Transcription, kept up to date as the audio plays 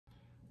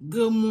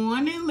Good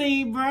morning,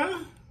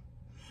 Libra.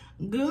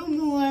 Good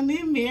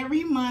morning.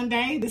 Merry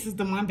Monday. This is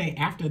the Monday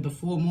after the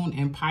full moon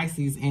in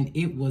Pisces, and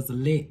it was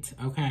lit,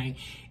 okay?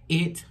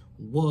 It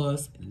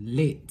was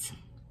lit.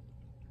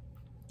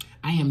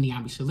 I am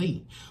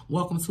NiambiShele.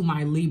 Welcome to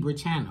my Libra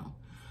channel.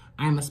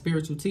 I am a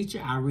spiritual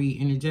teacher. I read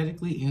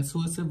energetically,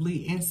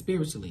 intuitively, and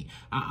spiritually.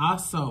 I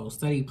also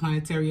study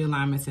planetary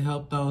alignment to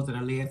help those that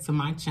are led to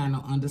my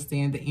channel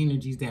understand the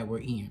energies that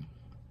we're in.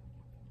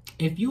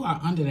 If you are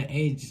under the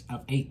age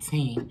of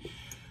 18,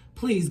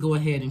 please go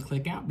ahead and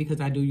click out because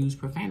I do use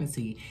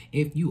profanity.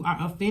 If you are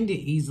offended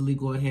easily,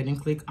 go ahead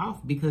and click off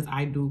because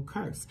I do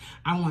curse.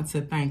 I want to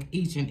thank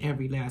each and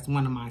every last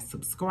one of my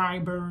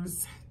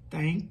subscribers.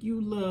 Thank you,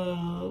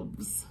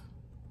 loves.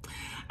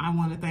 I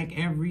want to thank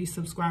every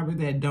subscriber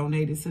that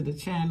donated to the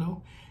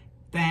channel.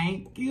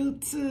 Thank you,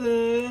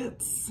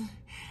 toots.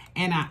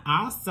 And I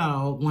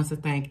also want to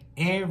thank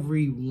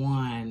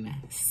everyone,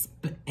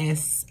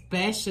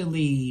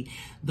 especially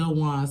the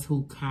ones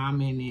who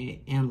commented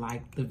and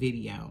liked the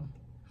video.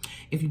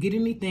 If you get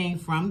anything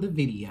from the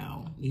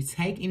video, you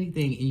take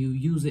anything and you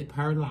use it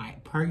per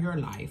your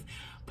life,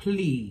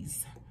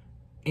 please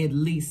at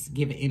least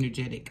give an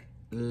energetic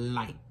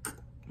like.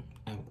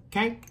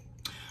 Okay?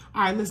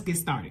 All right, let's get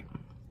started.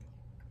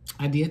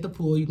 I did the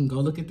pull. You can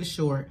go look at the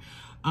short.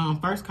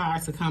 First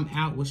card to come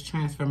out was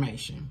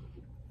transformation.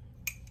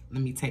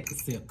 Let me take a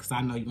sip because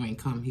I know you ain't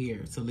come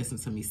here to listen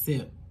to me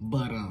sip.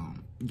 But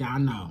y'all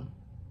know,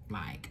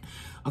 like,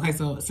 okay,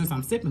 so since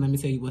I'm sipping, let me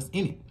tell you what's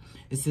in it.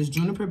 It says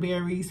juniper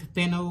berries,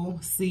 fennel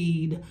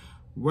seed,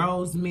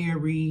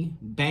 rosemary,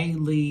 bay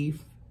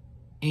leaf,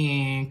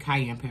 and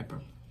cayenne pepper.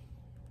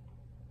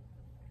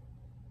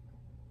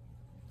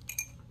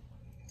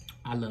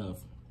 I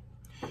love.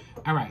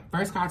 All right,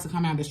 first card to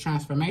come out is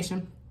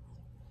transformation.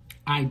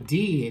 I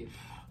did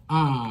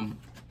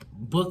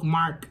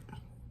bookmark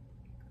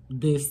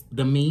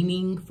the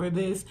meaning for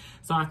this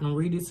so I can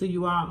read it to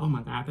you all. Oh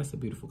my God, that's a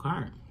beautiful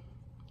card.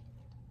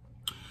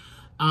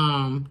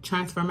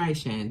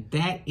 Transformation,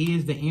 that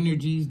is the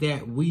energies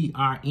that we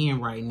are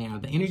in right now.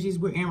 The energies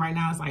we're in right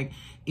now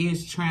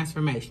is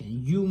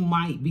transformation. You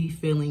might be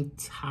feeling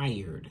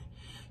tired.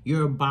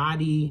 Your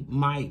body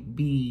might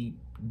be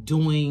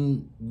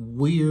doing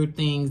weird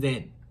things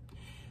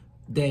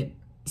that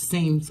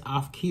seems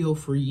off kill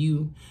for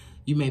you.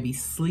 You may be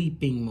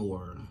sleeping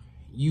more.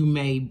 You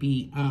may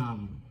be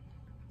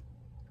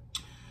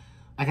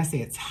like I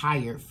said,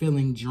 tired,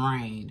 feeling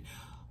drained.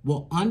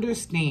 Well,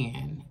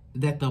 understand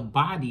that the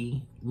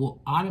body will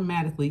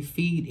automatically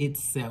feed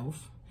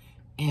itself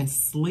and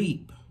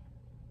sleep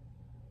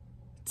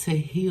to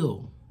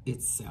heal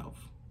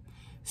itself.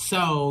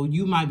 So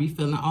you might be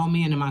feeling, oh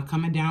man, am I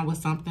coming down with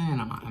something?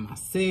 Am I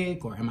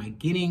sick or am I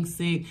getting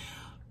sick?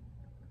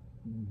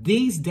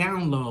 These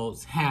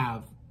downloads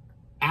have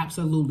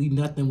absolutely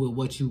nothing with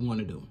what you want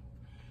to do.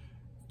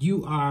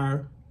 You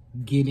are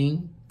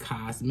getting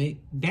cosmic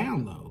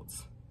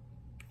downloads.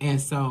 And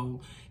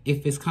so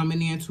if it's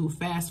coming in too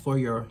fast for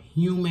your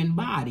human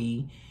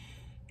body,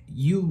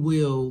 you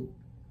will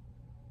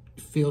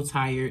feel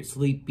tired,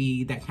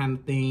 sleepy, that kind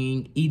of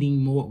thing,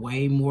 eating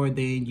way more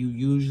than you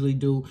usually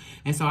do.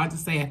 And so I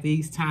just say at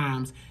these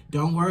times,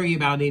 don't worry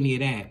about any of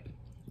that.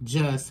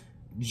 Just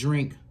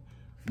drink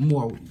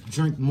more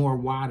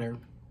water,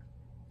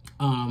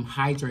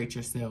 hydrate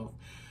yourself,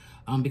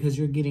 because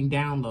you're getting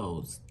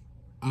downloads.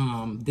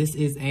 This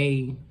is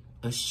a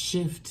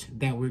shift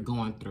that we're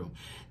going through.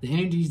 The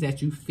energies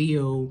that you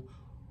feel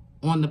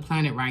on the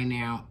planet right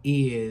now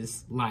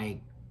is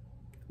like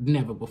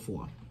never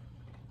before.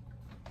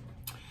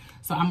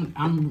 So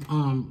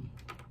I'm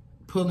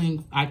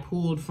pulling. I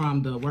pulled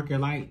from the Work Your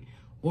Light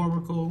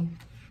Oracle.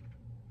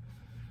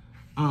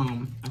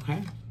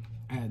 Okay.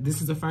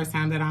 This is the first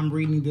time that I'm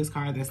reading this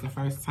card. That's the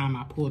first time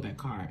I pulled that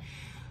card.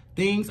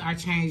 Things are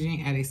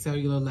changing at a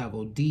cellular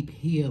level. Deep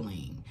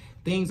healing.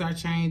 Things are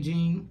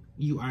changing.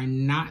 You are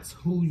not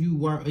who you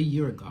were a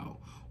year ago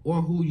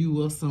or who you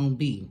will soon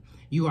be.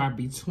 You are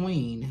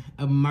between,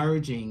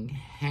 emerging,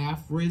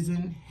 half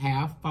risen,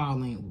 half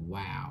falling.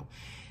 Wow.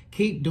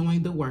 Keep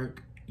doing the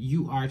work.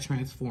 You are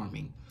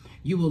transforming.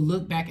 You will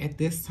look back at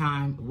this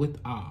time with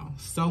awe.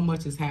 So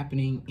much is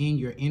happening in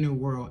your inner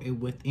world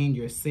and within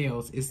your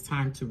cells. It's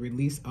time to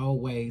release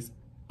old ways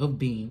of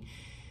being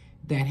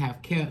that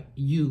have kept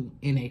you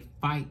in a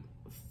fight,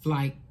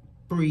 flight,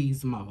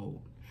 freeze mode.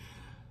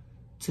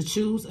 To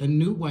choose a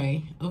new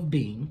way of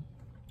being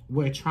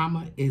where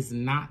trauma is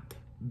not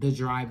the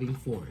driving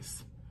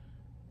force.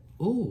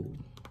 Ooh.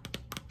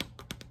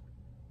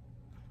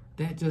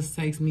 That just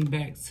takes me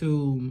back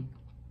to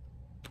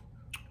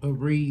a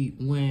read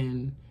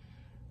when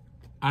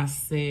I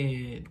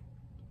said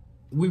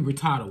we were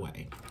taught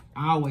away.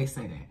 I always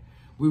say that.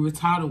 We were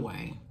taught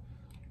away,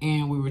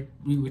 and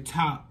we were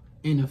taught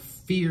in a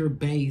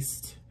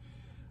fear-based,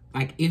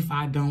 like, if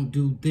I don't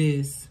do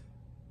this,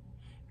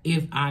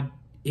 if I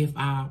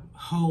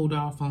hold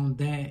off on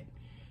that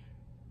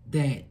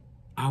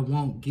I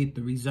won't get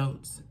the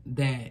results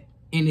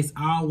and it's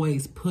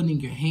always putting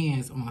your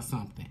hands on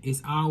something.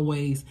 It's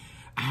always,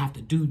 I have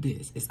to do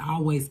this. It's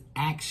always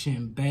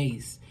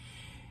action-based.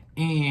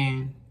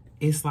 And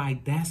it's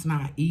like, that's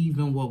not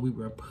even what we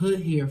were put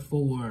here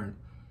for.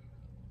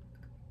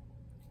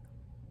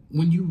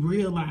 When you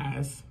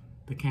realize,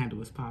 the candle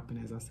was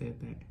popping as I said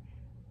that.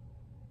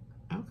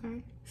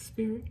 Okay,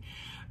 spirit.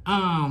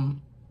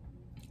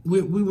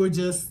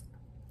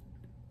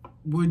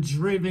 We're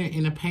driven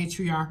in a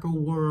patriarchal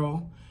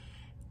world,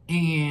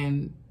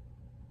 and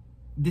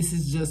this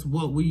is just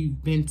what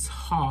we've been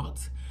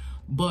taught.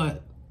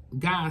 But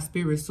God,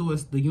 spirit,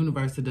 source, the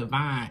universe, the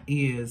divine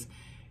is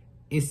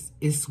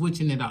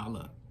switching it all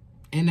up.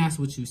 And that's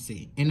what you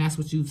see. And that's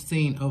what you've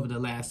seen over the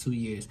last 2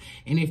 years.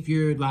 And if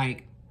you're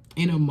like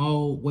in a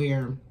mode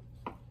where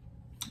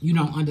you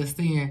don't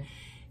understand,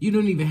 you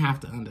don't even have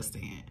to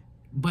understand.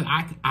 But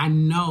I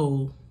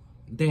know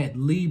that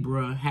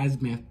Libra has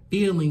been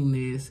feeling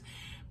this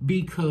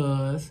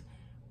because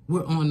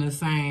we're on the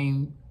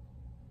same,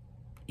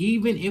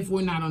 even if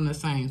we're not on the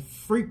same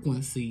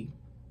frequency,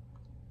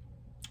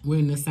 we're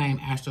in the same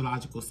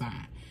astrological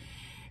sign.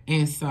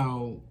 And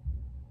so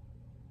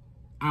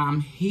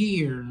I'm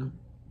here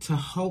to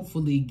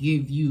hopefully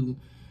give you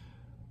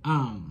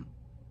a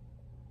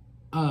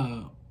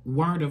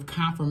word of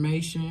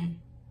confirmation,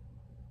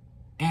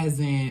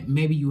 as in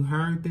maybe you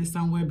heard this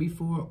somewhere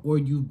before or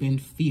you've been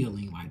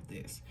feeling like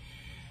this.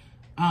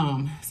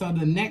 So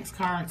the next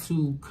card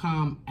to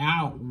come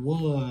out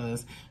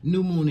was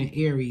New Moon in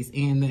Aries,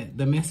 and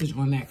the message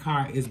on that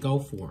card is go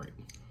for it.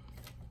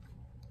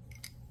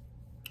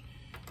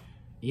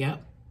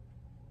 Yep.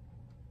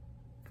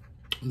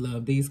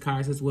 Love these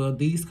cards as well.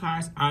 These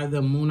cards are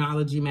the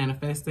Moonology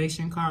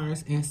manifestation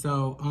cards. And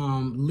so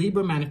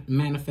Libra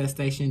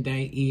manifestation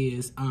day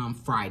is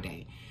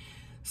Friday.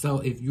 So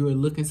if you're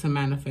looking to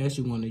manifest,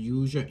 you want to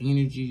use your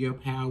energy, your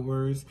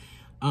powers,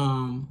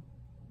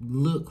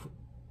 look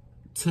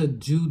to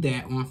do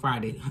that on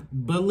Friday.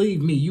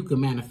 Believe me, you can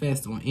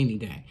manifest on any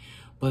day,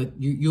 but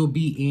you'll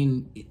be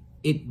in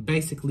it.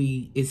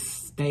 Basically, it's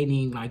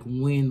stating like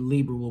when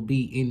Libra will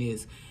be in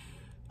its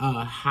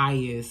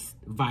highest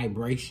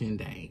vibration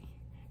day.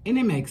 And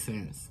it makes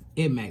sense.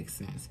 It makes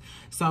sense.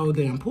 So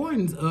the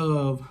importance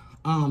of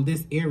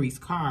this Aries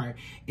card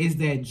is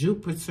that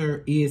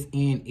Jupiter is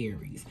in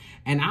Aries.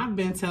 And I've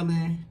been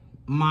telling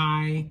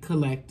my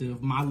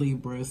collective, my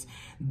Libras,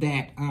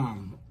 that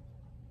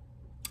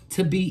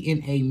to be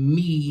in a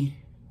me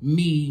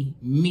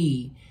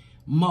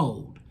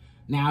mode.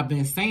 Now, I've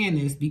been saying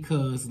this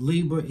because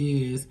Libra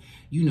is,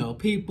 you know,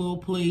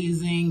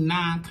 people-pleasing,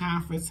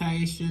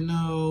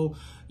 non-confrontational,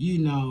 you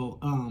know,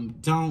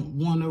 don't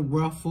want to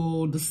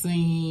ruffle the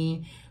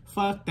scene.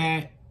 Fuck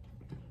that.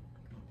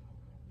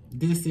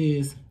 This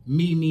is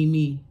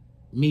me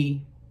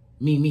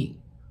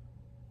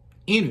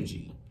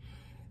energy.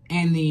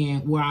 And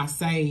then where I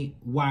say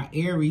why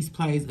Aries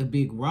plays a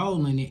big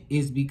role in it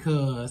is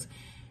because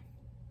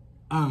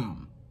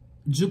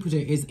Jupiter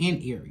is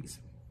in Aries.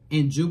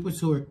 And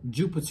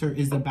Jupiter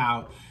is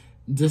about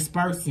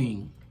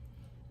dispersing,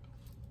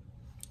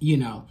 you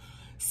know.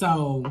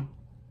 So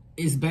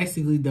it's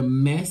basically the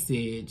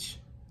message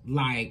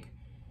like,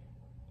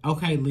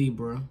 okay,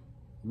 Libra,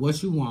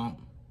 what you want?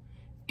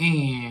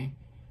 And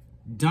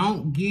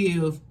don't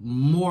give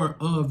more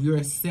of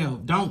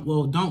yourself. Don't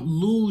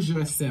lose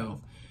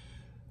yourself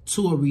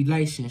to a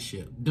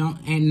relationship.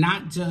 And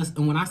not just,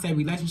 and when I say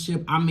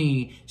relationship, I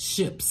mean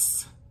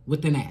ships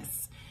with an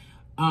S.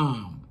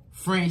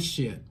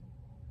 Friendship,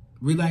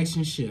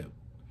 relationship,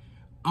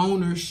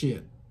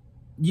 ownership.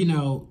 You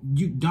know,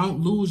 you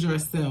don't lose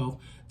yourself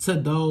to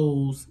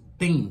those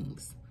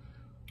things.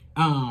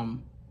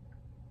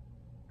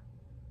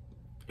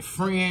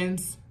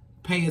 Friends,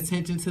 pay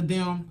attention to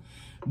them,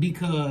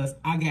 because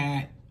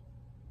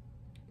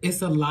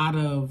it's a lot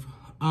of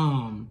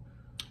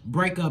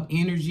breakup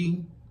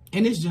energy,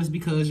 and it's just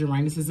because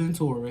Uranus is in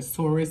Taurus.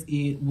 Taurus,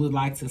 it would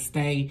like to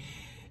stay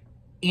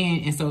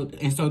in,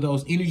 and so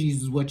those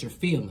energies is what you're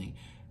feeling.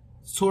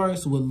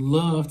 Taurus would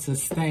love to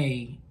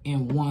stay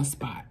in one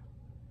spot,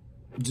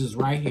 just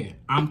right here.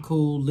 I'm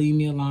cool, leave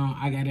me alone,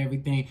 I got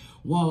everything.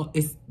 Well,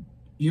 it's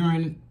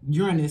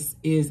Uranus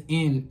is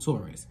in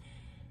Taurus,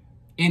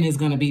 and it's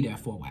gonna be there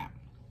for a while.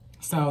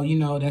 So, you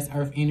know, that's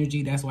earth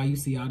energy. That's why you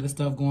see all this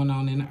stuff going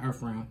on in the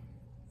earth realm.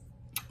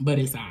 But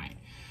it's all right.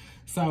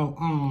 So,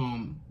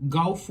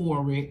 go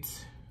for it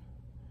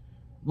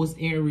was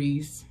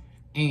Aries.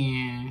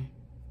 And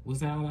was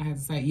that all I had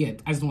to say? Yeah,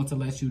 I just want to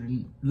let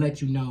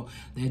you know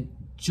that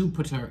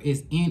Jupiter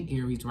is in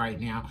Aries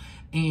right now.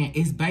 And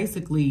it's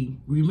basically,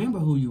 remember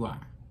who you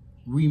are.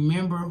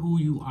 Remember who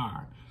you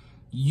are.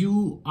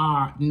 You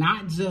are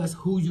not just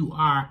who you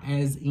are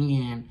as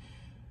in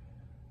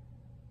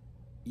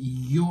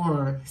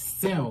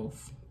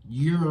yourself,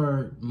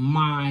 your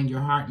mind,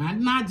 your heart.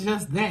 Not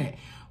just that,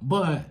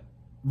 but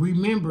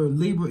remember,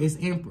 Libra is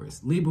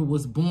Empress. Libra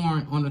was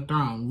born on the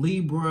throne.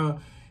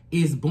 Libra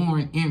is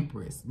born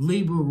Empress.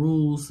 Libra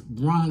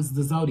runs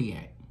the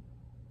zodiac.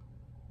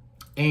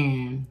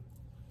 And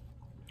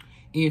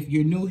if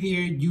you're new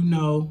here, you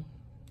know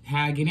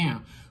how I get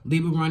down.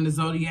 Libra run the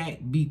zodiac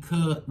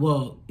because,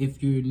 well,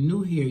 if you're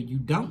new here, you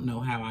don't know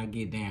how I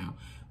get down.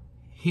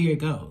 Here it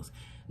goes.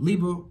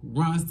 Libra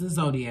runs the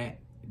zodiac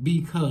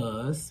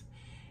because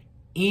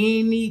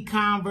any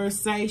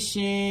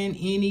conversation,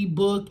 any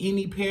book,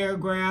 any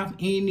paragraph,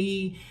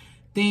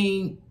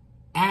 anything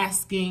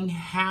asking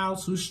how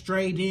to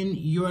straighten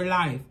your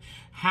life,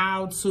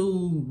 how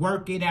to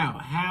work it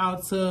out,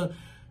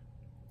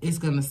 it's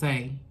going to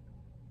say,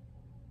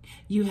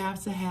 you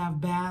have to have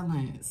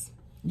balance.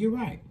 You're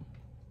right.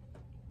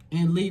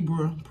 And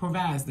Libra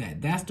provides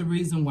that. That's the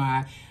reason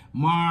why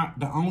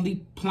the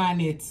only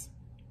planets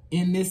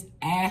in this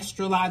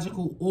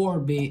astrological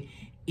orbit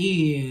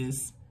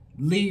is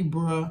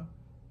Libra,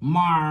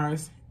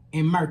 Mars,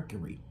 and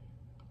Mercury.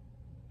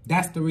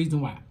 That's the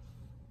reason why.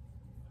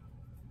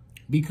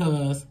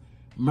 Because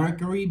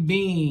Mercury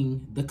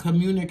being the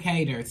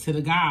communicator to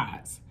the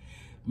gods,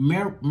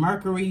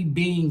 Mercury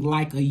being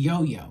like a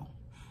yo-yo,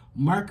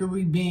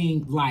 Mercury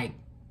being like,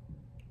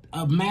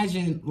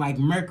 imagine like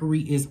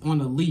Mercury is on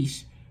a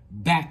leash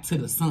back to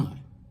the sun.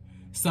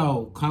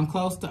 So come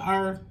close to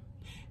Earth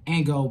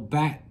and go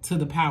back to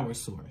the power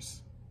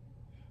source.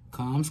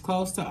 Comes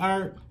close to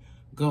Earth,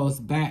 goes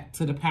back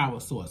to the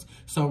power source.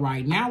 So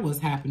right now what's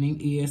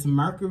happening is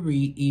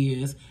Mercury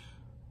is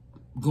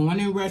going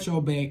in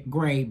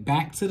retrograde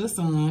back to the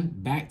sun,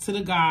 back to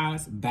the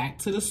gods, back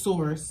to the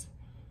source,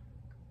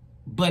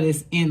 but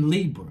it's in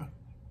Libra.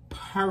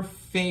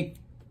 Perfect.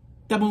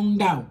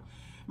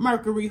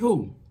 Mercury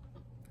who?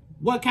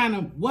 What kind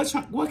of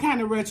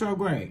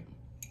retrograde?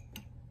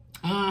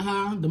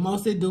 The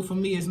most it do for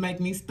me is make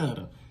me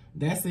stutter.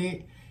 That's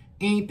it.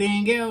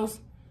 Anything else,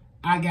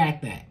 I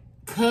got that.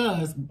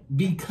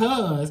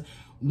 Because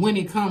when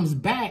it comes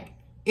back,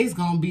 it's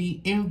going to be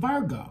in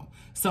Virgo.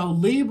 So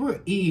Libra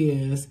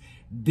is,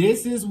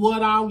 this is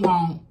what I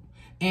want.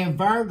 And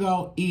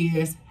Virgo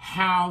is,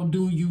 how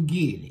do you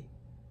get it?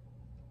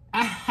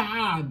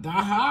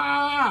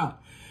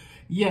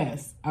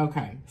 Yes.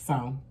 Okay.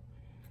 So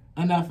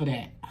enough of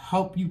that.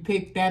 Hope you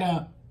picked that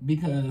up,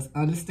 because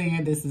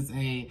understand this is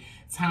a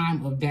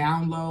time of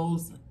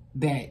downloads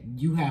that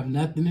you have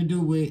nothing to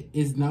do with.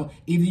 Either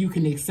you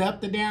can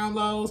accept the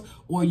downloads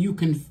or you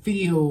can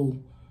feel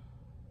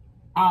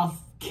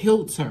off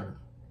kilter,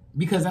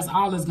 because that's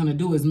all it's going to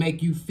do is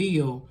make you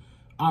feel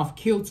off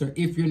kilter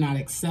if you're not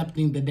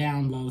accepting the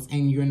downloads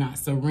and you're not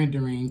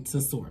surrendering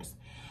to source.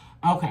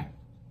 Okay.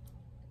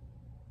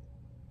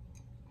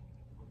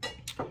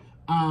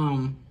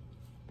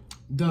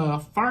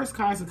 The first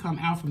cards to come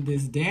out from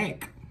this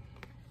deck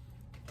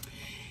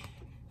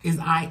is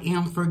I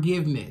Am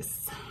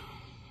Forgiveness.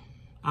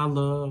 I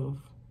love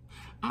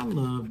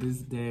this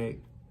deck.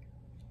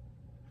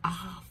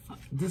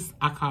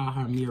 I call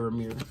her Mirror.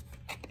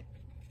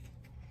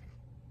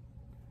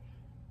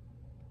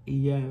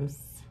 Yes,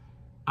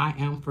 I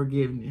Am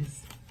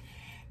Forgiveness.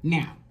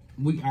 Now,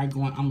 we are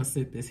going, I'm going to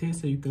sit this here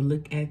so you can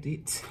look at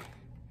it.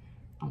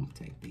 I'm going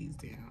to take these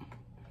down.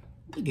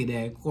 Look at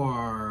that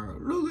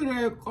card. Look at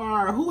that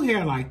card. Who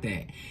hair like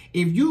that?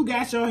 If you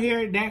got your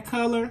hair that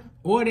color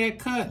or that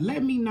cut,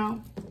 let me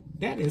know.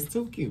 That is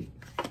too cute.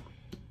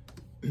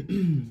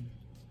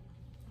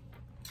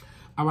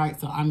 All right,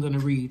 so I'm going to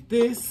read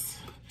this.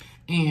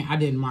 And I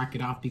didn't mark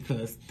it off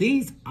because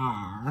these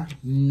are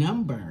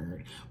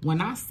numbered. When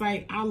I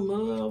say I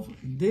love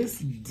this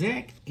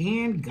deck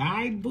and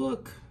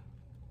guidebook.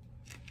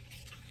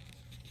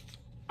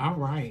 All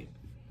right.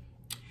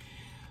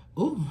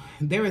 Ooh,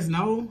 there is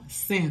no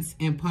sense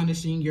in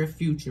punishing your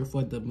future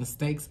for the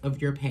mistakes of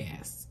your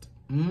past.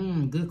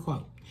 Good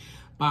quote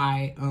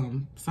by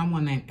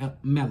someone named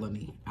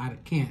Melanie. I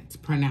can't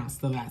pronounce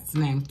the last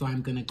name, so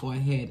I'm going to go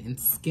ahead and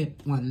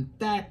skip on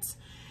that.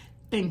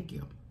 Thank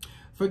you.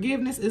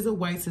 Forgiveness is a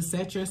way to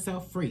set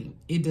yourself free.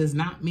 It does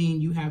not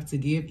mean you have to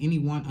give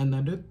anyone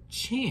another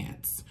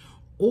chance,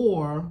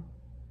 or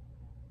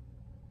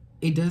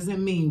it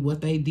doesn't mean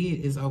what they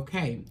did is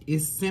okay.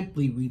 It's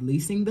simply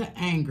releasing the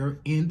anger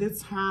and the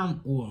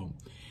turmoil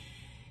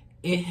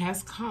it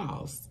has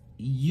caused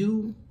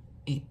you,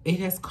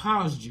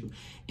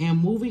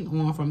 and moving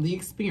on from the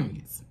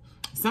experience.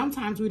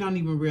 Sometimes we don't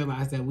even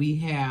realize that we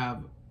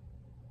have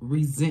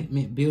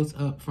resentment built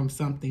up from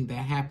something that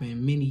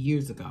happened many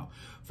years ago.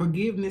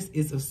 Forgiveness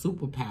is a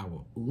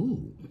superpower.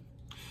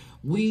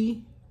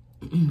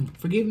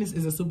 Forgiveness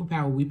is a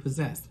superpower we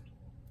possess.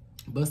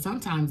 But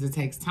sometimes it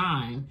takes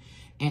time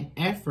and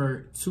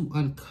effort to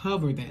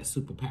uncover that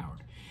superpower.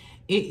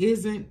 It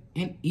isn't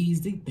an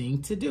easy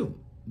thing to do,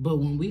 but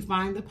when we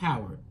find the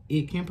power,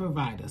 it can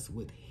provide us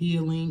with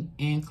healing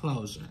and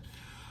closure.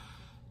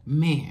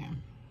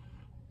 Man.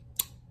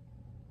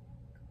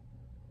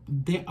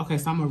 Okay,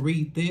 so I'm going to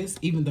read this,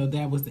 even though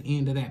that was the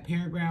end of that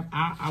paragraph.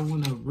 I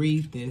want to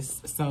read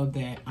this so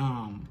that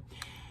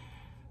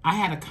I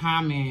had a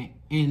comment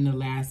in the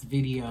last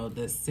video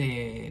that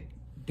said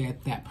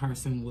that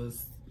person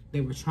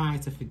they were trying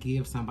to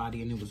forgive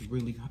somebody, and it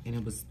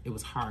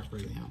was hard for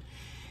them.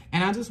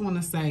 And I just want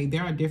to say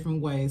there are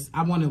different ways.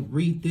 I want to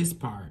read this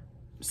part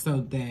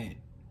so that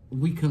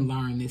we can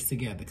learn this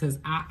together. Because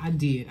I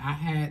did. I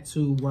had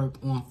to work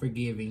on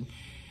forgiving.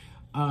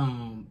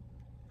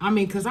 I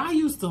mean, because I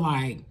used to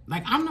like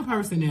I'm the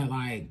person that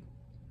like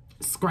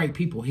scrape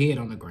people's head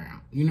on the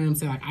ground. You know what I'm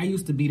saying? Like I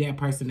used to be that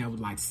person that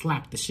would like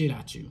slap the shit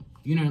out you.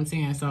 You know what I'm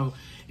saying? So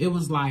it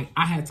was like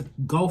I had to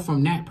go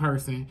from that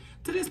person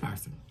to this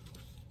person.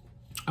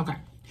 Okay.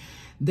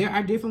 There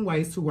are different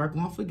ways to work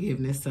on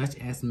forgiveness, such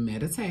as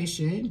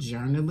meditation,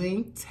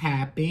 journaling,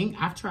 tapping.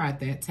 I've tried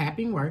that.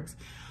 Tapping works.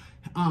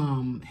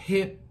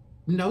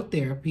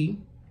 Hypnotherapy,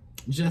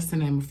 just to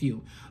name a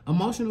few.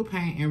 Emotional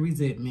pain and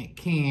resentment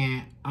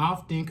can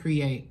often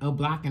create a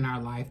block in our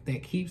life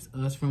that keeps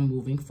us from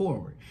moving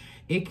forward.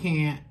 It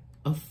can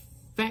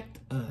affect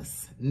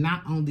us,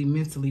 not only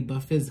mentally,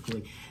 but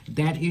physically.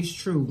 That is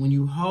true. When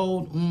you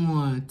hold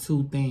on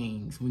to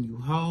things,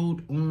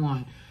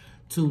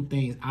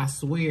 I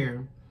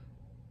swear.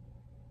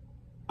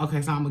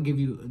 Okay, so I'm gonna give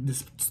you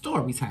this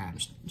story time.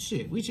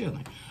 Shit, we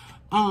chilling.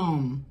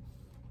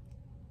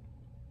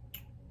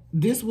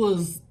 This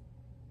was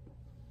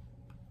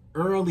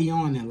early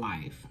on in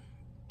life,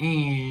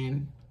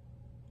 and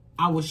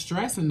I was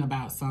stressing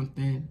about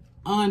something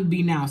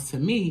unbeknownst to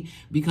me,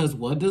 because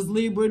what does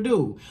Libra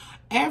do?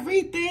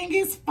 Everything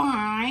is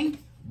fine,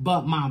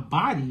 but my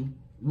body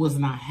was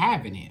not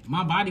having it.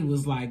 My body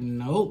was like,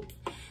 nope.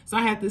 So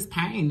I had this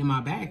pain in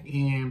my back,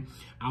 and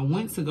I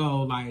went to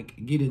go like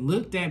get it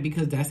looked at,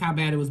 because that's how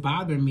bad it was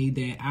bothering me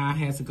that I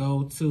had to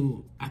go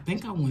to, I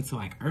think I went to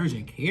like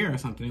urgent care or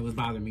something. It was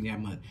bothering me that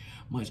much.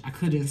 I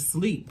couldn't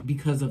sleep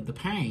because of the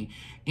pain.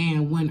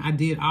 And when I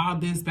did all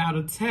this bout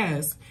of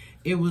tests,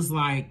 it was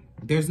like,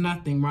 there's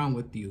nothing wrong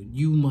with you.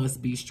 You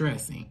must be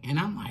stressing. And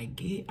I'm like,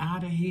 get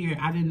out of here.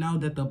 I didn't know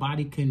that the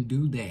body can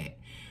do that.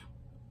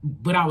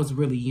 But I was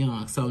really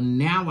young. So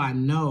now I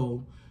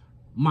know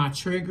my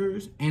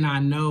triggers, and I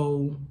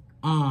know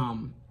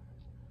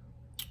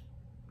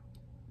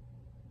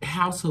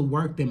how to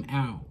work them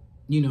out.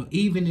 You know,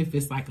 even if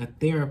it's like a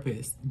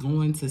therapist,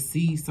 going to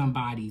see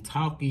somebody,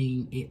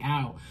 talking it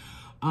out.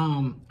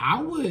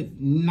 I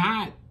would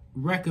not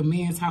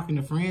recommend talking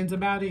to friends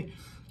about it.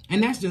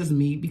 And that's just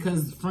me,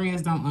 because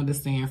friends don't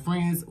understand.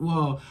 Friends,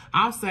 well,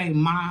 I'll say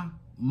my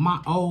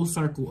old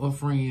circle of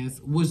friends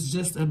was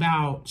just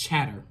about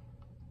chatter.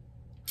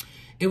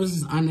 It was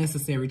just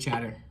unnecessary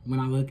chatter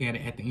when I look at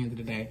it at the end of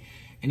the day.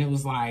 And it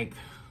was like,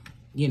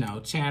 you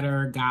know,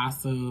 chatter,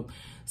 gossip,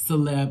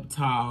 celeb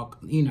talk,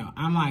 you know.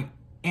 I'm like,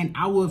 and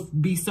I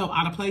would be so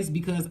out of place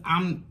because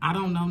I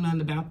don't know nothing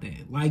about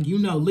that. Like, you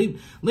know,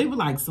 Libra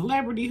like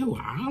celebrity who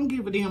I don't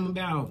give a damn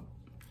about.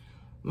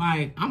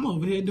 Like, I'm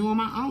over here doing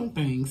my own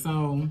thing.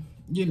 So,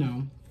 you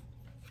know.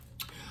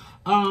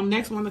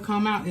 Next one to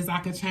come out is I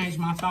Can Change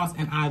My Thoughts.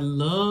 And I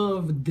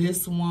love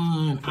this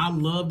one. I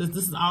love this.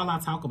 This is all I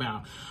talk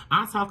about.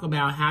 I talk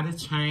about how to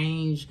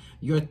change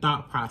your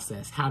thought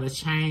process, how to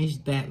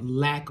change that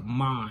lack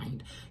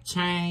mind,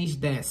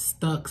 change that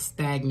stuck,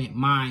 stagnant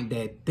mind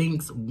that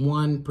thinks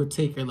one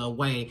particular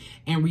way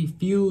and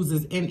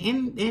refuses.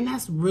 And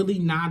that's really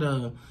not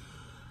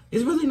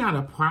it's really not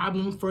a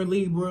problem for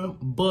Libra.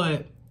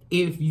 But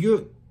if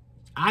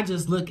I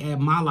just look at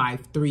my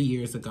life 3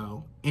 years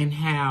ago and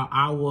how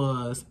I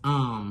was,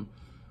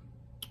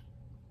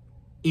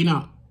 you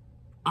know,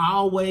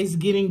 always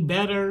getting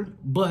better,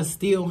 but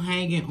still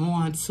hanging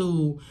on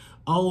to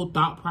old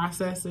thought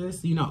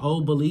processes, you know,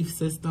 old belief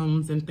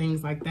systems and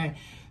things like that.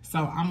 So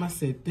I'm going to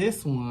set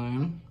this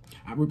one.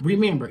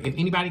 Remember, if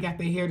anybody got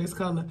their hair this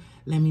color,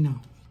 let me know.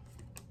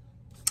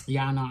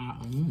 Y'all know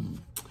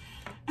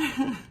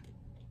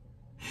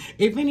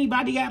If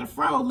anybody got a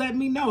fro, let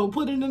me know.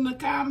 Put it in the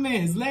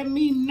comments. Let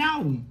me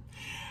know.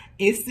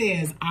 It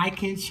says, I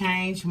can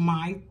change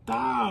my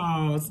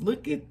thoughts.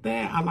 Look at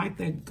that. I like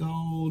that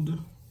gold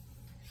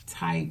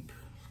type,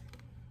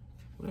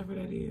 whatever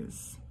that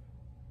is.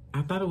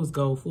 I thought it was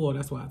gold foil.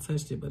 That's why I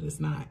touched it, but it's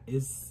not.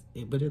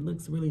 But it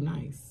looks really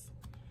nice.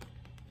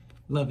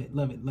 Love it,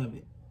 love it, love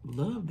it.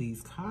 Love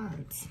these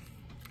cards.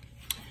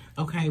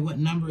 Okay, what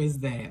number is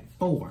that?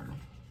 4.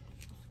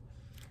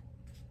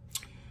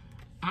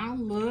 I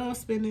love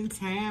spending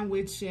time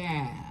with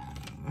y'all.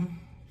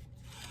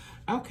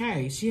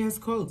 Okay, she has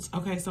quotes.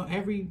 Okay, so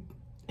every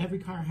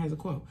card has a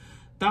quote.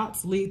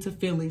 Thoughts lead to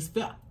feelings.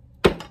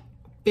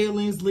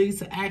 Feelings lead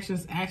to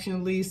actions.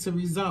 Action leads to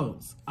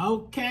results.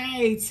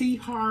 Okay, T.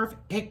 Harv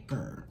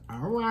Eker.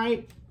 All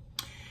right.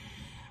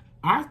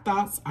 Our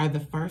thoughts are the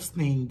first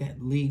thing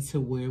that lead to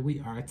where we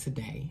are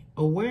today.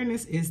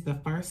 Awareness is the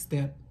first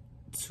step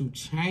to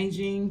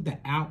changing the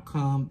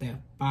outcome that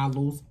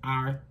follows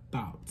our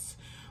thoughts.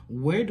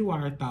 Where do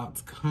our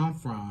thoughts come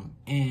from?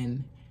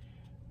 And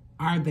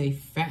are they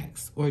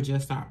facts or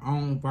just our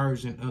own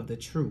version of the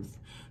truth?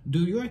 Do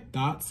your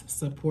thoughts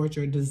support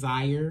your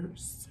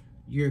desires,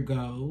 your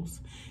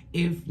goals?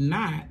 If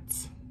not,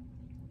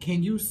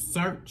 can you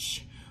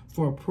search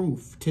for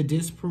proof to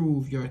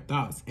disprove your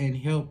thoughts and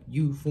help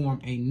you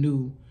form a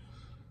new,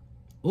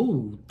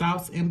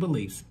 thoughts and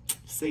beliefs?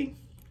 See,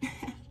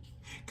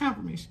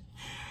 confirmation.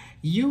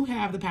 You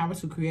have the power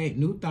to create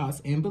new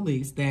thoughts and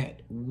beliefs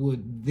that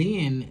would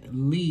then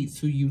lead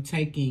to you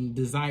taking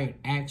desired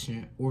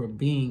action or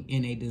being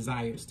in a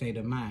desired state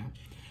of mind.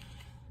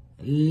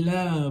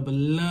 Love,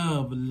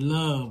 love,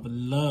 love,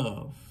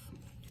 love.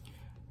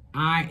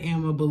 I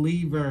am a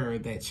believer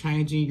that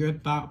changing your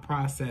thought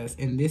process,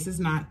 and this is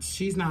not,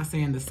 she's not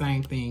saying the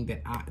same thing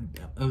that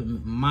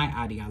my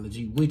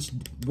ideology, which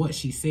what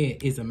she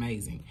said is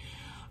amazing.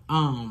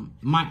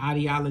 My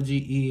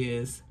ideology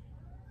is,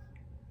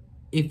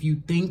 if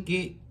you think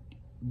it,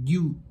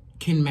 you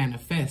can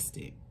manifest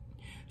it.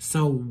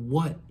 So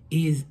what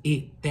is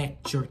it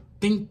that you're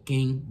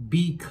thinking?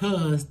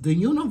 Because the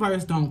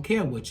universe don't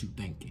care what you're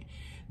thinking.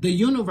 The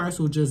universe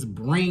will just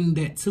bring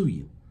that to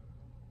you.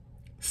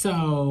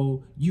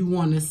 So you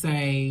want to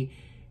say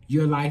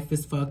your life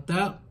is fucked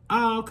up?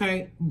 Oh,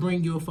 okay,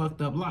 bring you a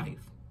fucked up life.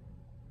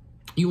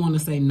 You want to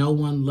say no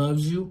one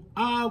loves you?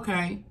 Oh,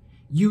 okay.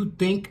 You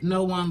think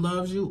no one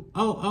loves you?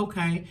 Oh,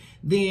 okay.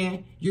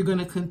 Then you're going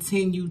to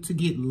continue to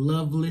get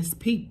loveless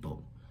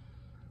people.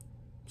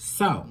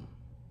 So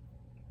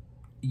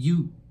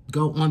you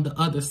go on the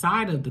other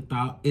side of the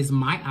thought is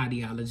my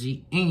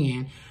ideology,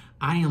 and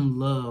I am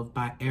loved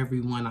by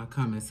everyone I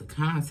come into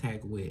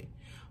contact with.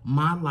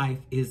 My life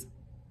is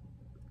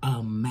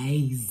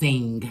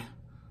amazing.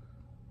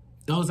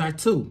 Those are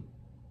two.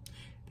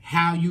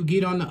 How you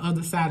get on the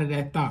other side of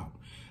that thought.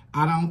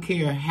 I don't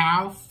care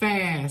how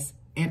fast,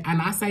 and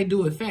I say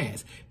do it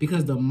fast,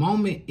 because the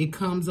moment it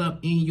comes up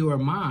in your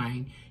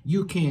mind,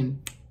 you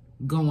can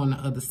go on the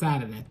other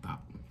side of that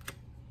thought.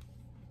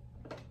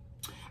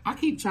 I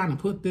keep trying to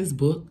put this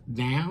book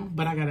down,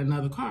 but I got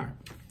another card.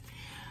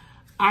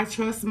 I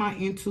trust my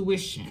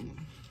intuition.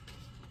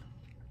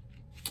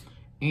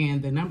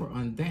 And the number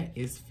on that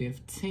is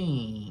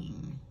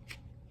 15.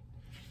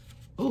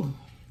 Oh,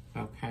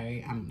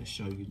 okay. I'm going to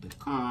show you the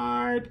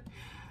card.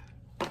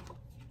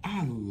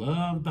 I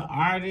love the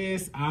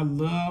artist. I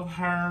love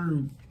her.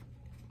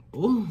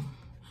 Oh,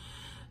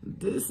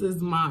 this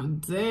is my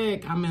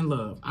deck. I'm in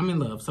love. I'm in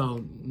love.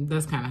 So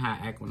that's kind of how I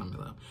act when I'm in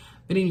love.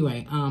 But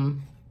anyway,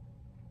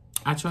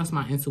 I trust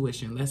my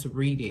intuition. Let's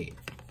read it.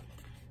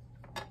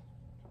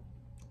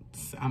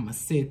 I'm going to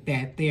sit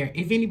that there.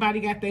 If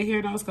anybody got their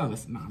hair those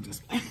colors. No, I'm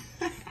just...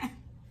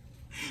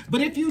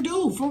 But if you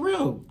do, for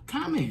real,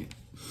 comment.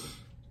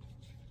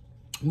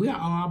 We are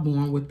all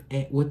born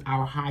with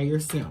our higher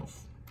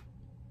self,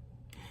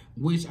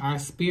 which our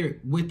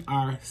spirit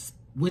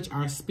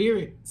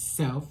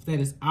self that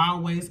is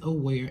always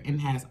aware and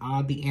has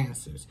all the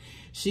answers.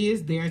 She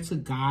is there to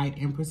guide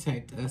and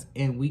protect us,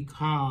 and we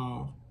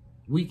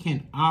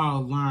can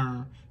all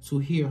learn to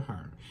hear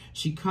her.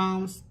 She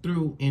comes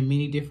through in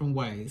many different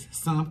ways.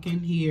 Some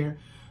can hear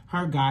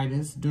her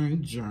guidance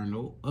during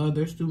journal,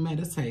 others through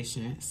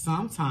meditation.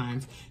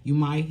 Sometimes you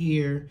might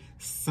hear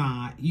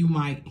signs,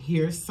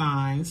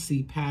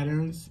 see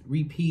patterns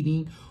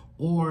repeating,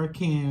 or it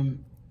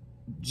can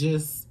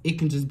just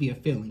be a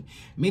feeling.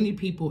 Many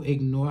people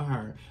ignore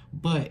her,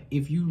 but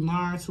if you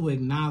learn to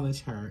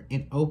acknowledge her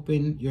and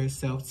open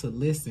yourself to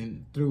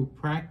listen through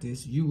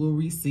practice, you will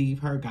receive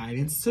her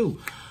guidance too.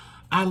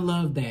 I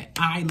love that.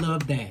 I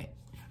love that.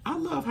 I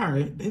love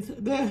her.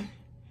 The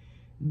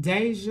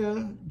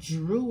Deja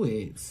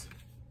Druids.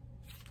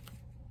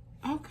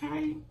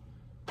 Okay.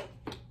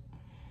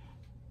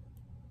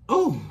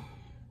 Oh.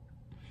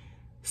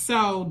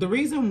 So the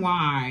reason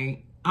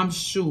why I'm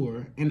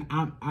sure, and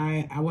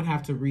I would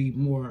have to read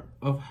more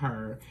of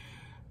her,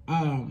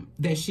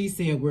 that she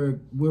said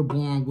we're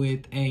born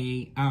with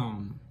a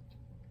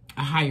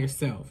higher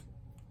self.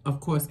 Of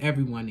course,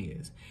 everyone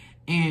is.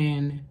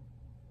 And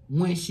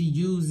when she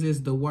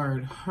uses the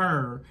word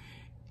her,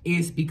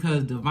 it's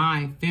because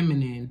divine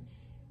feminine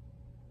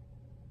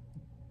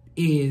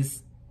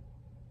is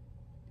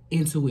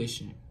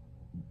intuition.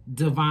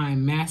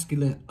 Divine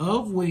masculine,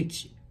 of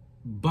which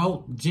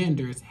both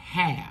genders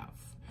have.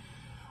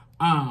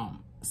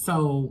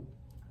 So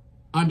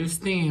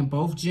understand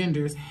both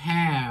genders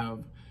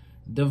have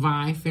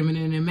divine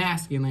feminine and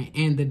masculine,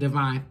 and the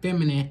divine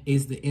feminine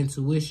is the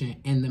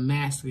intuition and the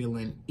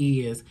masculine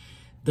is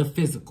the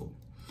physical.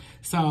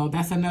 So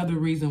that's another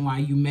reason why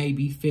you may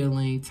be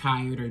feeling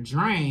tired or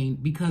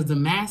drained, because the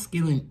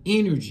masculine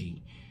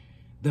energy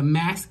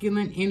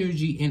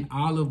in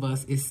all of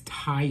us is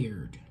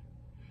tired.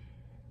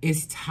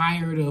 It's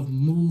tired of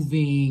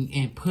moving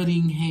and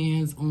putting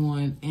hands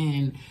on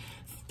and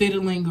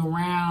fiddling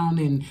around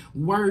and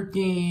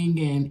working,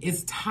 and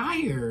it's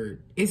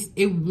tired.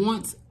 It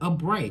wants a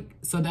break.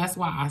 So that's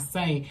why I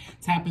say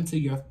tap into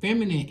your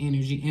feminine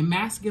energy, and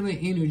masculine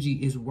energy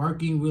is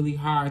working really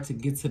hard to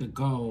get to the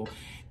goal.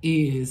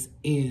 Is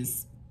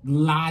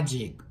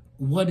logic.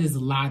 What is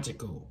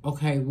logical?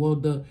 Okay, well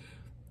the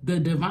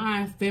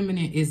divine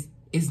feminine is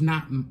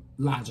not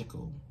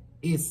logical.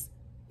 It's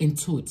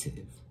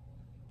intuitive,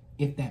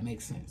 if that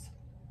makes sense.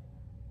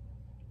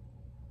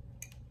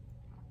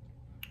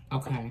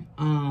 Okay.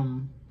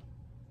 All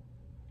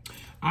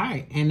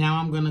right, and now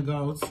I'm gonna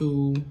go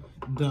to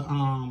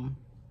the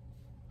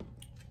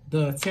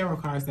tarot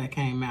cards that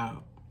came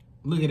out.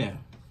 Look at that.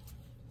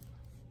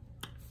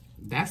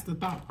 That's the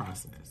thought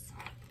process.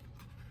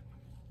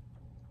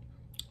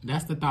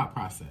 That's the thought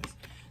process.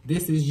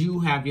 This is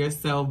you have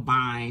yourself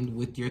bind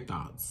with your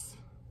thoughts.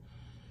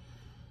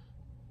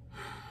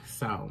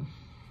 So,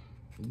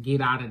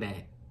 get out of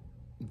that.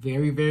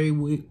 Very,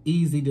 very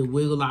easy to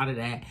wiggle out of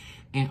that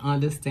and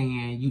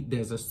understand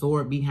there's a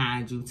sword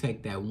behind you.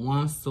 Take that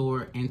one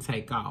sword and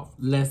take off.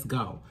 Let's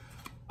go.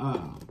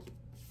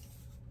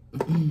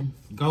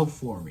 Go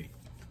for it.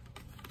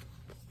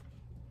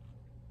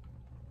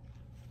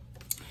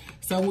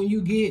 So when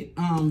you get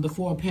the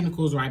Four of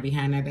Pentacles right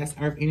behind that, that's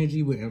Earth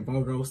energy. We're in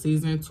Virgo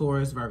season,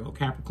 Taurus, Virgo,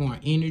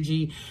 Capricorn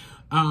energy.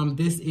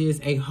 This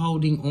is a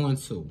holding on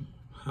to.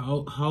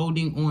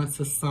 Holding on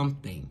to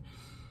something.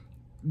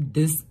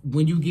 This,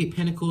 when you get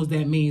Pentacles,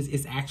 that means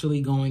it's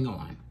actually going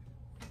on.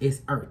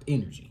 It's Earth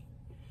energy.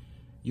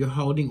 You're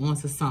holding on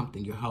to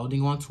something. You're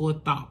holding on to a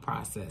thought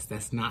process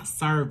that's not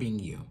serving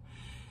you.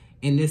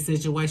 In this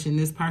situation,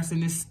 this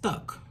person is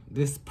stuck.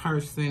 This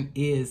person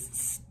is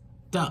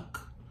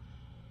stuck.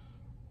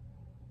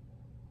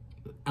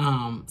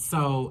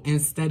 So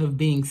instead of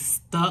being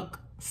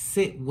stuck,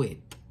 sit with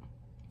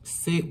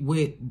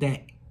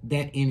that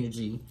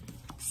energy.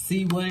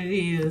 See what it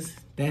is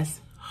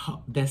that's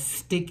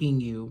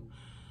sticking you.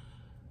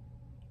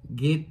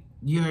 Get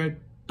your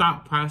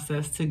thought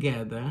process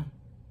together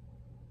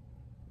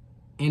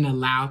and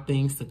allow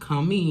things to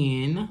come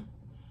in.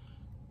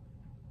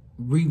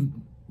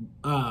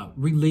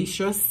 Release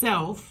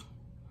yourself,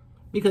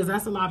 because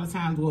that's a lot of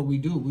times what we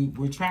do.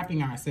 We're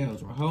trapping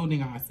ourselves. We're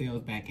holding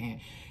ourselves back, and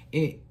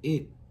it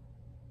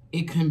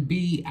can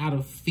be out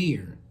of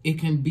fear. It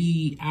can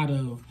be out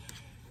of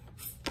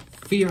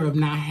fear of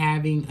not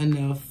having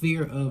enough,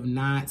 fear of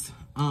not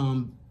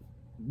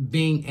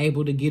being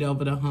able to get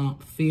over the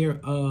hump, fear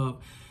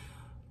of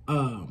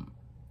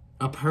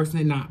a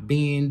person not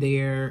being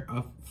there,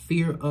 a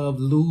fear of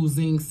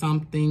losing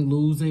something,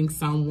 losing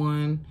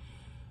someone,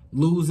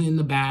 losing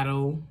the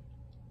battle.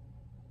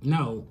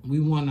 No, we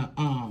want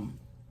to,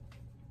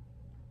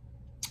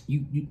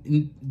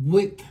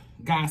 with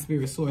God,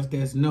 Spirit, Source,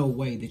 there's no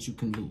way that you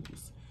can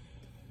lose.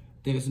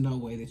 There's no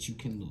way that you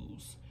can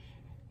lose.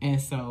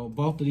 And so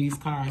both of these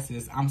cards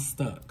is, I'm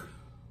stuck.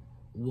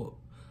 Well,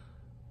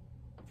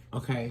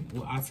 okay,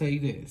 well, I'll tell you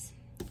this.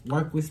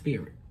 Work with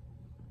Spirit.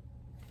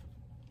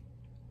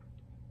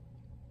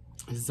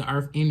 This is the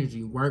Earth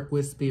energy. Work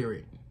with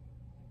Spirit.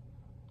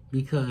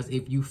 Because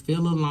if you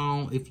feel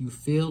alone, if you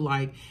feel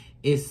like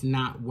it's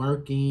not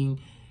working,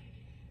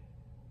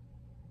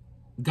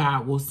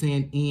 God will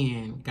send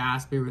in, God,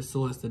 Spirit,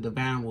 Source, the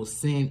Divine will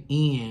send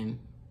in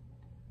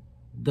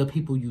the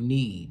people you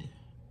need.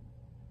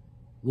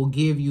 Will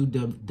give you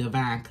the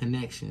divine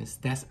connections.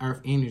 That's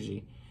Earth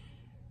energy.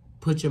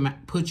 Put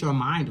your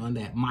mind on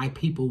that. My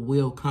people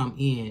will come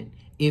in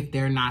if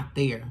they're not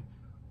there.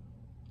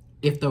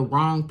 If the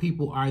wrong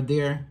people are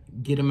there,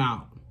 get them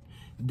out.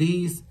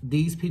 These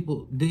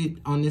people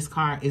on this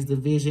card is the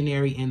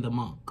visionary and the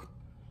monk.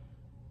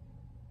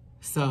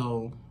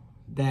 So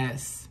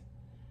that's...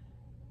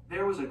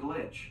 There was a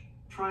glitch.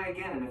 Try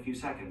again in a few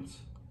seconds.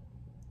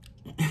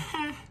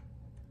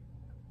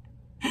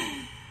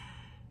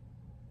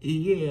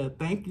 Yeah,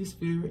 thank you,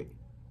 Spirit.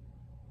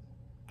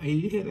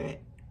 You hear that?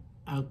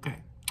 Okay.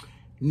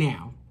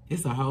 Now,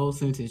 it's a whole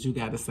sentence you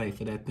got to say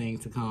for that thing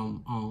to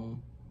come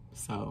on.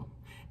 So,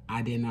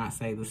 I did not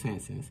say the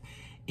sentence.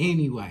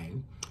 Anyway,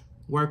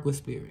 work with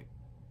Spirit.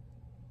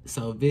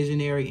 So,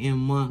 visionary and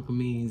monk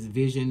means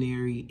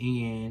visionary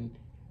and,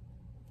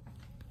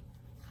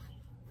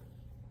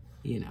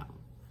 you know,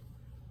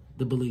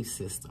 the belief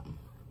system.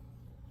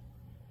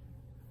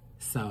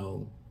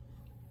 So,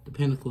 the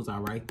pentacles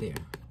are right there.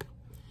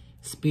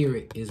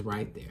 Spirit is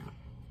right there.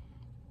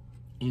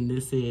 And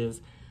this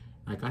is,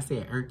 like I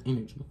said, Earth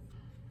energy.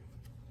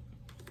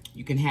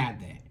 You can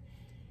have that.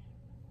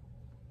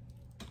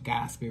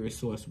 God, Spirit,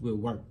 Source will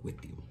work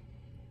with you.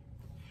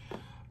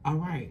 All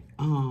right.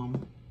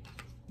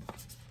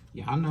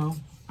 Y'all know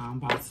I'm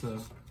about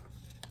to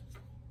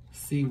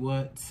see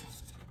what...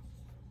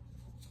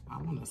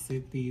 I want to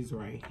sit these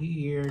right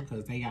here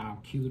because they all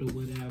cute or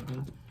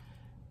whatever.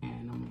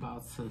 And I'm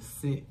about to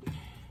sit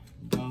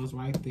those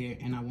right there.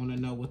 And I want to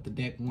know what the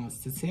deck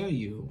wants to tell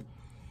you.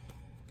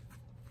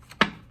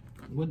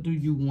 What do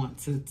you want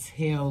to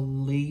tell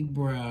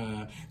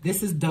Libra?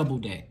 This is double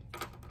deck.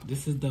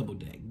 This is double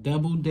deck.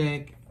 Double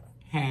deck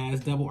has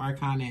double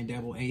arcana and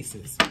double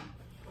aces.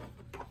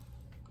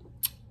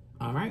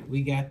 All right.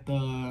 We got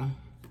the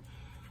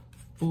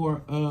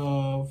Four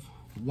of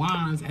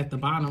Wands at the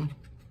bottom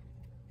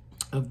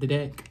of the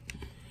deck.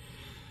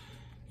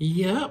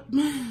 Yep.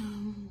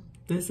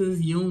 This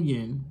is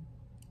union.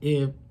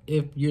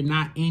 If you're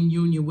not in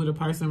union with a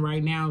person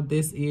right now,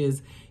 this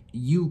is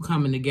you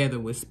coming together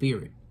with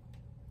Spirit,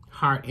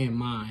 heart and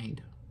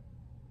mind.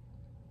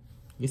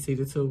 You see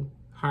the two?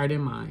 Heart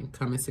and mind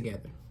coming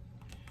together.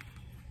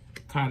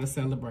 Card of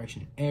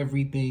celebration.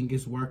 Everything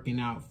is working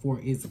out for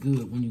its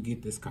good when you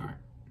get this card.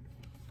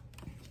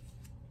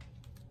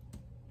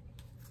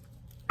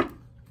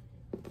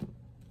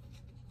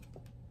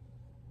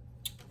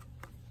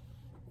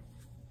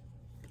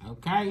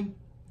 okay.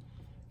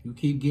 You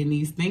keep getting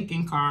these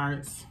thinking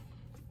cards.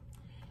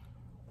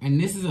 And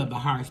this is of the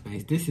heart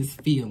space. This is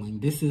feeling.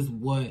 This is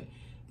what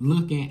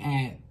looking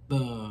at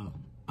the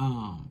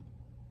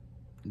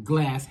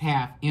glass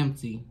half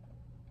empty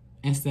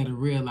instead of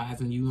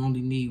realizing you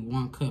only need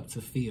 1 cup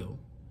to fill.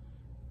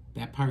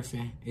 That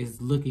person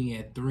is looking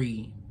at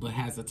 3 but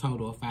has a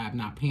total of 5.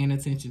 Not paying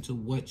attention to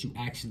what you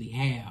actually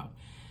have.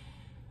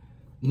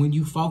 When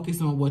you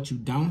focus on what you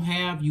don't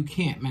have, you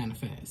can't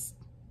manifest.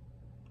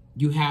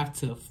 You have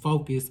to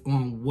focus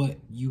on what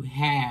you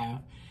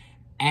have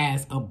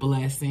as a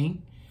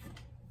blessing.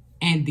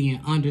 And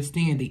then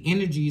understand the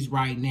energies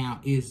right now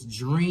is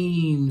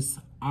dreams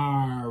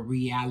are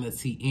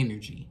reality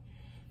energy.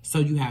 So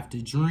you have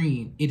to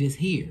dream. It is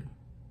here.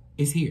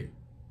 It's here.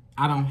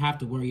 I don't have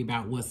to worry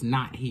about what's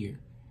not here.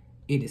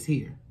 It is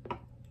here.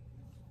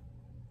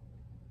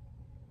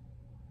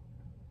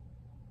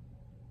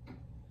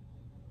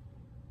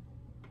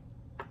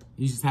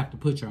 You just have to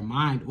put your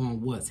mind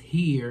on what's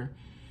here,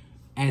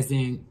 as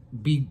in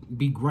be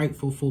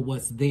grateful for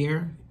what's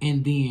there,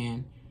 and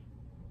then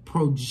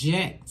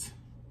project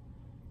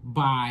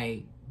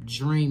by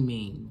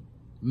dreaming,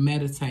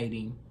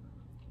 meditating,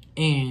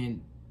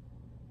 and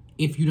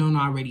if you don't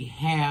already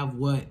have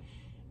what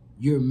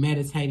you're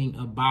meditating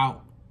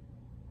about,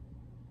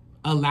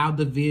 allow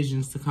the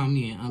visions to come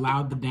in,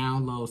 allow the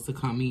downloads to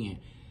come in,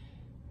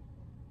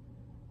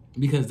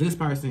 because this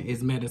person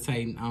is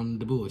meditating on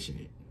the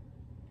bullshit,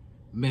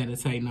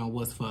 meditating on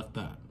what's fucked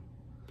up.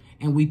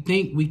 And we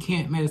think we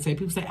can't meditate.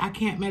 People say, I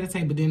can't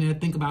meditate, but then they'll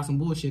think about some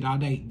bullshit all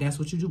day. That's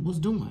what you was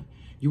doing.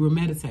 You were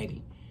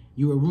meditating.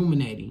 You were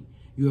ruminating.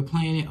 You were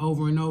playing it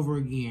over and over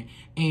again.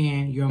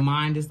 And your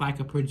mind is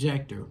like a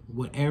projector.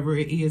 Whatever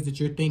it is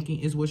that you're thinking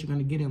is what you're going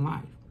to get in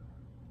life.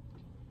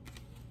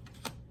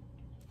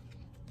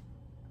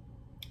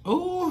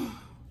 Oh,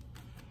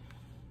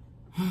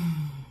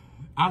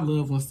 I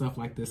love when stuff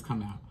like this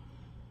come out.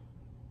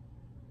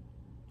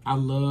 I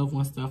love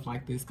when stuff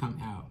like this come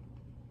out.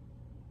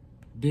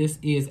 This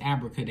is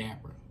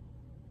abracadabra.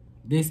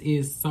 This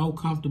is so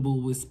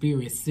comfortable with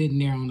spirit sitting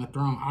there on the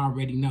throne. I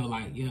already know,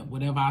 like, yeah,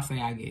 whatever I say,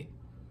 I get.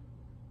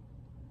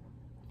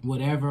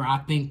 Whatever I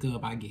think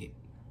of, I get.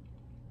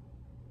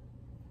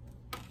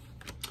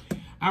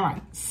 All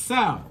right,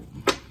 so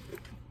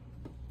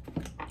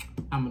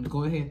I'm going to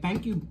go ahead.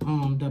 Thank you,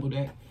 Double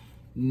Deck.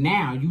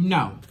 Now, you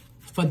know,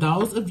 for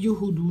those of you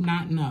who do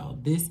not know,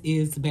 this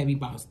is Baby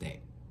Boss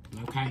Deck,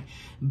 okay?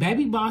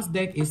 Baby Boss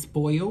Deck is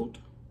spoiled,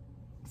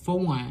 for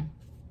one,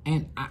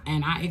 and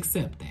I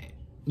accept that.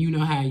 You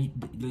know how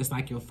it's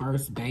like your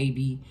first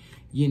baby,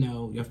 you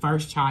know, your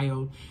first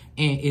child,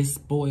 and it's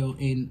spoiled,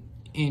 and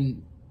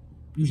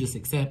you just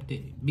accept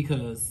it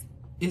because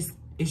it's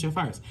your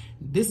first.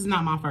 This is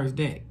not my first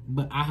deck,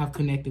 but I have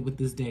connected with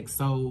this deck,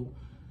 so,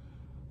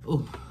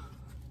 ooh,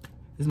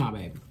 this is my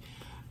baby.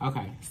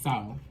 Okay,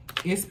 so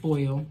it's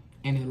spoiled,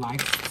 and it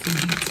likes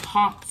to be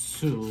talked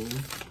to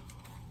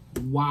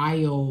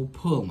while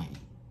pulling,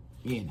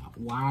 you know,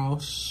 while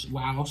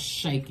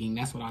shaking.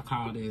 That's what I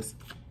call this.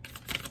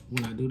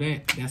 When I do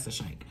that, that's a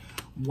shake.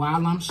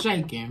 While I'm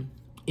shaking,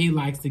 it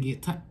likes to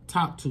get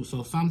talked to.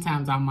 So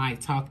sometimes I might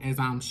talk as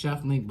I'm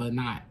shuffling, but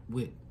not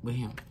with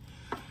him.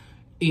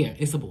 Yeah,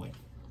 it's a boy.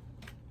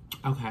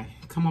 Okay,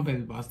 come on,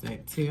 Baby Boss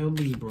Deck. Tell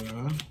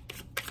Libra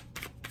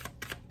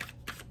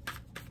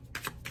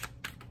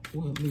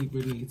what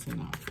Libra needs to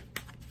know.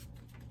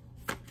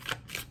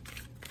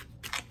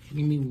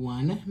 Give me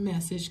one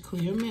message,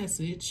 clear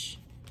message.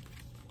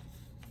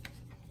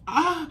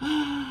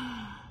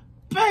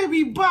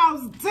 Baby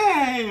Boss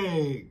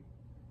Deck,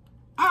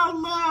 I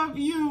love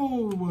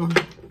you.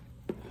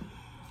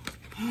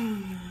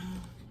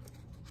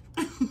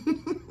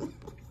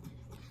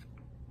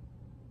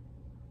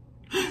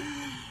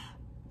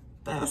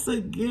 That's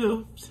a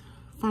gift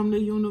from the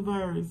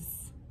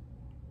universe.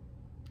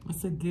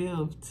 It's a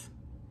gift.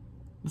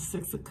 The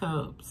 6 of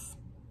Cups.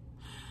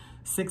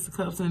 6 of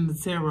Cups in the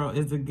tarot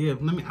is a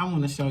gift. I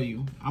want to show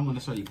you.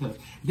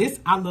 Because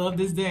I love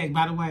this deck.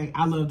 By the way,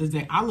 I love this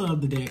deck. I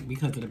love the deck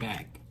because of the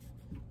back.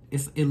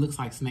 It looks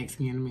like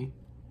snakeskin to me.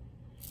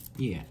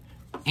 Yeah.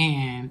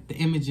 And the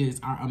images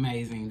are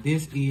amazing.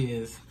 This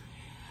is,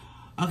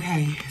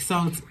 okay,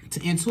 so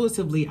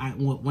intuitively,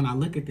 when I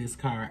look at this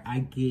card, I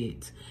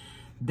get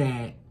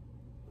that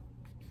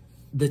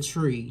the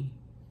tree,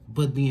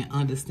 but then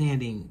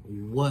understanding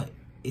what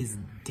is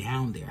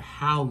down there,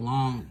 how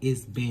long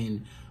it's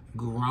been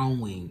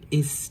growing,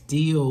 is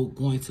still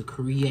going to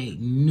create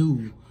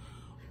new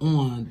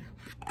on.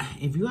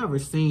 If you ever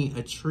seen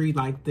a tree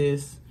like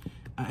this,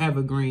 an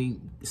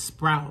evergreen,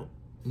 sprout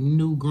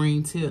new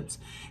green tips,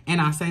 and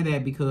I say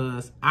that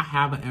because I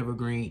have an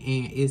evergreen,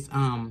 and it's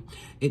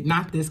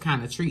not this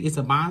kind of tree, it's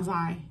a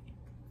bonsai,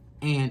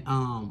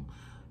 and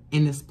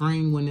in the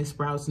spring when it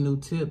sprouts new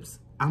tips,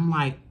 I'm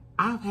like,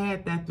 I've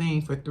had that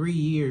thing for 3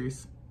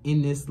 years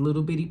in this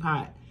little bitty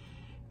pot,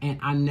 and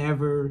I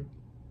never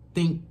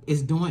think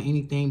it's doing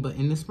anything, but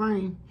in the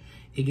spring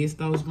it gets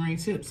those green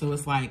tips. So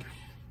it's like,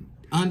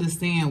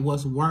 understand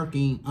what's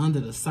working under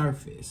the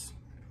surface.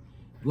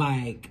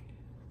 Like,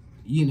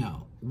 you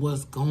know,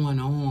 what's going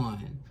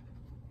on,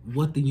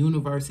 what the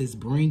universe is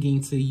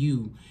bringing to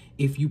you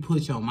if you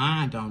put your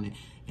mind on it.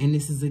 And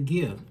this is a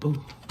gift.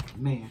 Oh,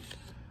 man.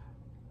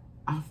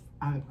 I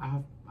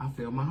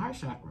feel my heart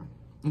chakra.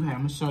 Okay,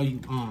 I'm going to show you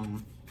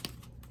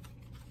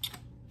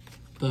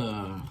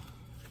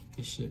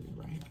it should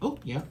be right. Oh,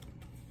 yep.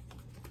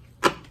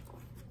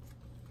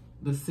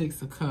 The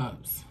Six of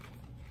Cups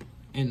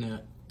and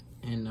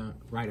the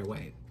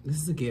Rider-Waite.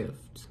 This is a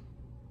gift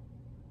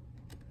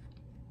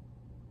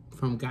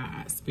from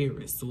God,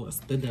 Spirit, Source,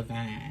 the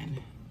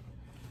Divine.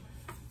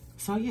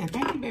 So yeah,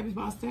 thank you, baby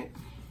boss tech.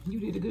 You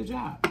did a good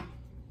job.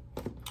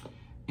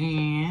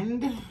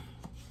 And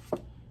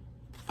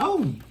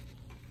oh,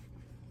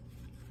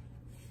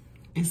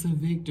 it's a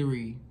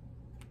victory.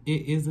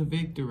 It is a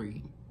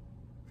victory.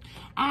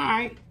 All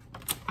right,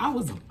 I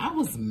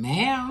was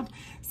mad,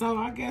 so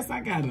I guess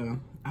I gotta.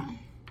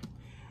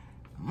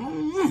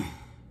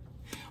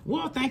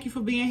 Well, thank you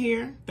for being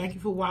here. Thank you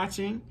for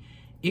watching.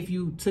 If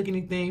you took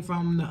anything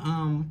from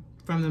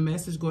the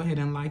message, go ahead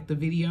and like the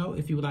video.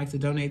 If you would like to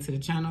donate to the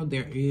channel,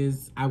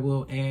 I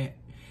will add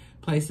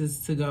places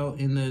to go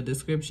in the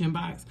description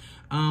box.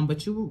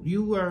 But you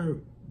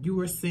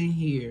were sent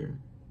here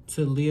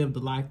to live the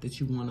life that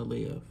you want to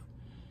live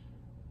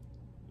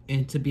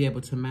and to be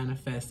able to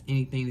manifest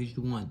anything that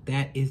you want.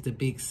 That is the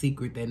big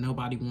secret that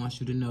nobody wants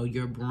you to know.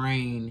 Your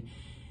brain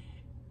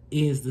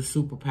is the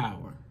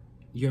superpower.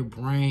 Your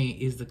brain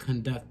is the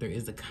conductor,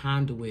 is the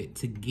conduit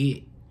to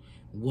get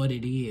what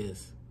it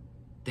is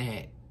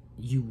that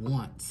you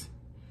want.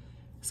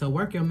 So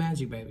work your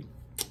magic, baby.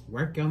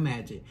 Work your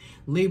magic.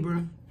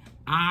 Libra,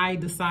 I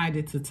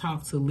decided to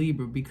talk to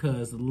Libra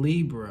because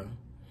Libra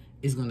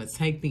is going to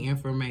take the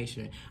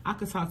information. I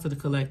could talk to the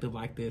collective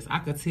like this. I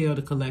could tell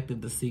the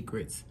collective the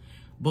secrets.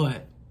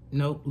 But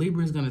nope,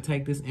 Libra is going to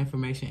take this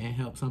information and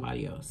help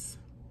somebody else.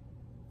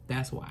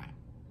 That's why.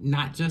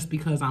 Not just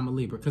because I'm a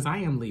Libra, because I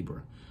am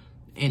Libra.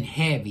 And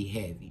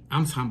heavy.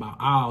 I'm talking about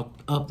all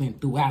up and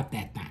throughout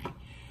that thing.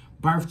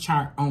 Birth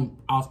chart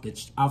off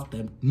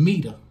the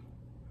meter.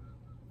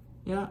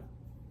 Yeah.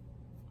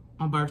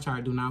 My birth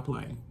chart do not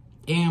play.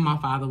 And my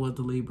father was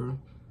the Libra.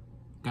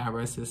 God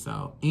rest his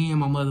soul. And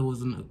my mother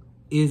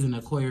is an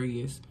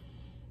Aquarius.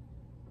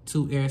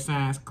 2 air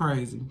signs.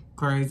 Crazy.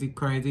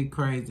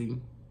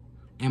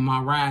 And my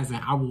rising,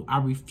 I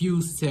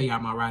refuse to tell y'all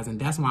my rising.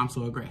 That's why I'm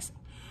so aggressive.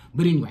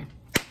 But anyway.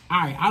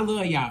 Alright, I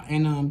love y'all.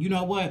 And you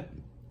know what?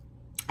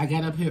 I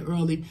got up here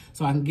early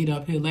so I can get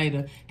up here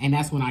later, and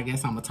that's when I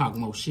guess I'm gonna talk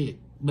more shit.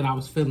 But I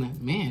was feeling,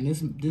 man,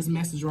 this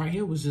message right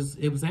here was just,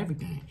 it was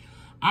everything.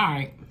 All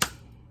right,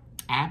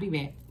 I'll be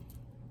back.